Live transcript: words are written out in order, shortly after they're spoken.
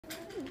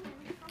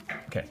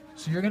Okay,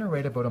 so you're going to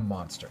write about a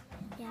monster.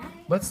 Yeah.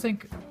 Let's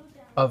think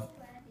of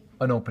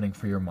an opening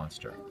for your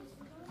monster.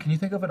 Can you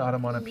think of an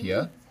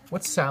onomatopoeia?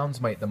 What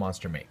sounds might the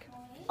monster make?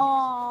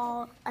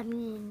 Oh,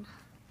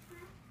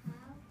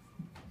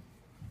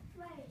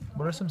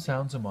 What are some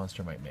sounds a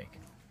monster might make?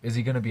 Is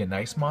he going to be a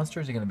nice monster?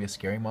 Is he going to be a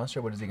scary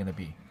monster? What is he going to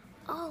be?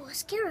 Oh, a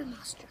scary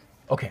monster.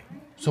 Okay,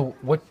 so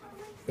what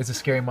is a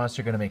scary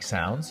monster going to make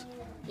sounds?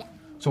 Yeah.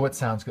 So what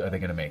sounds are they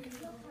going to make?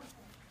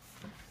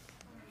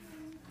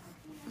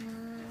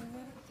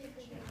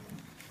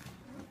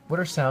 What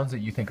are sounds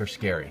that you think are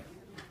scary?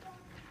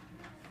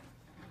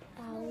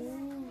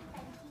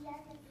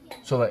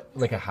 So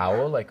like a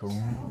howl, like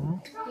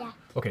Yeah.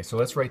 Okay, so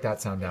let's write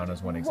that sound down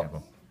as one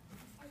example.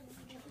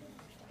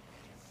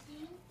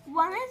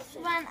 One is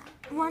that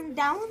one's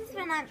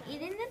when I'm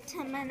eating a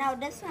tomato.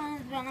 This one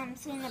is when I'm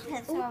seeing a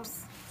picture of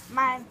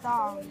my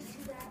dog,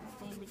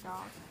 baby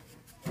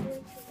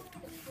dog.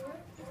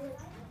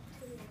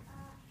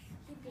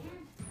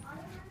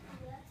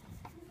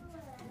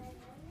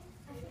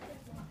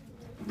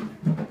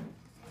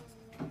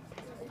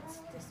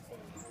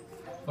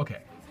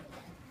 Okay,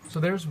 so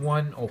there's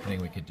one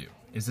opening we could do,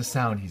 is the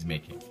sound he's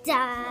making.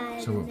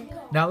 Dad. So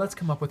now let's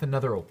come up with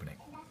another opening.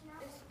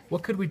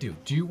 What could we do?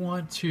 Do you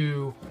want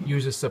to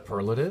use a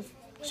superlative?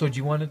 So do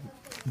you want I it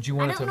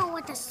don't to... know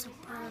what the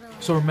superlative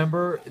is. So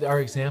remember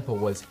our example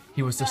was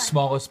he was the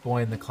smallest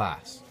boy in the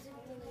class.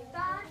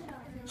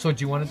 So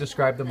do you want to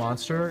describe the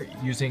monster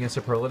using a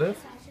superlative?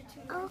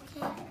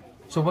 Okay.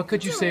 So what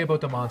could you say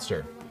about the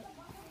monster?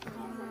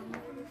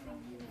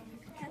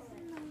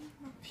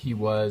 He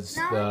was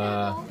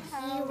the...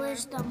 He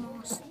was the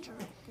monster.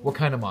 What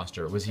kind of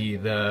monster? Was he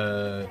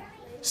the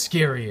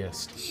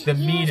scariest, the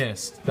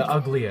meanest, the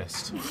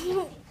ugliest?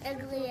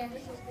 Ugliest.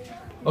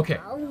 Okay.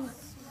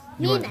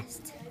 You want-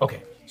 Meanest.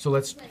 Okay, so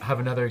let's have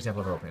another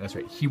example of our opening. That's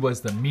right. He was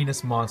the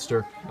meanest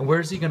monster. And where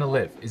is he going to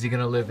live? Is he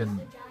going to live in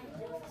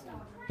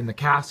the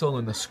castle,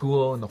 in the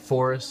school, in the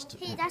forest?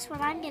 Hey, that's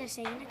what I'm gonna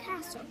say in the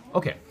castle.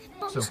 Okay.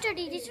 But So Mr.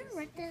 D, did you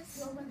write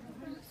this?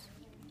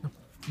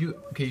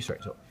 you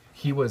start. So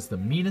he was the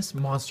meanest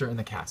monster in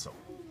the castle.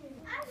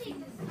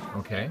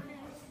 Okay.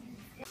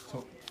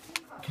 So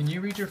can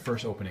you read your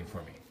first opening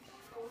for me?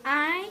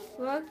 I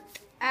looked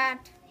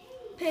at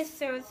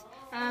pictures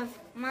of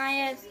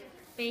Maya's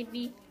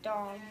baby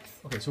dogs.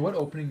 Okay, so what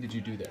opening did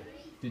you do there?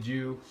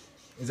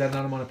 Is that an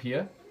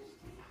onomatopoeia?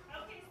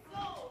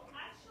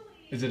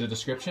 Is it a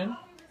description?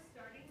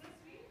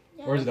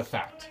 Or is it a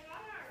fact?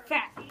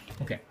 Fact.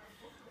 Okay.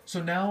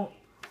 So now,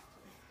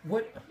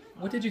 what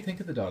did you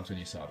think of the dogs when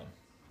you saw them?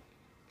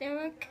 They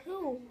were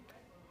cool.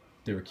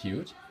 They were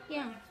cute?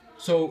 Yeah.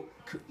 So,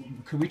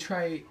 could we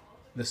try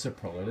the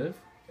superlative?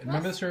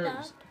 Remember What's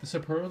that? the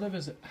superlative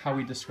is how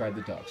we describe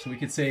the dogs. So we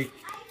could say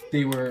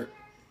they were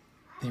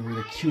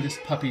the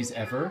cutest puppies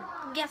ever.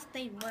 Yes,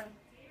 they were.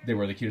 They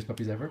were the cutest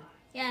puppies ever?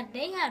 Yeah,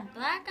 they had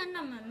black on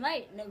them and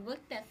white. They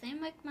looked the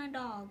same like my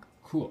dog.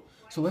 Cool.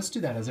 So let's do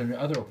that as our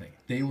other opening.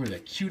 They were the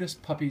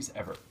cutest puppies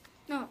ever.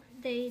 No,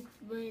 they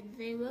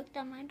looked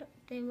at my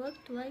they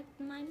looked like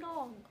my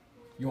dog.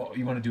 You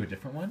want to do a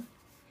different one?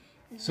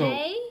 So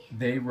They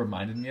they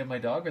reminded me of my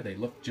dog, or they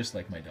looked just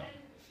like my dog?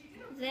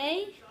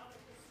 They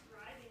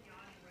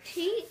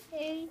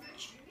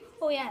T-H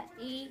oh yeah,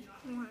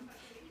 E-1.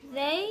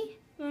 They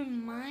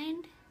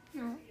remind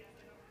no.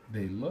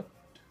 They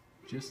looked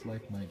just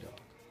like my dog.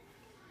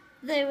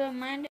 They remind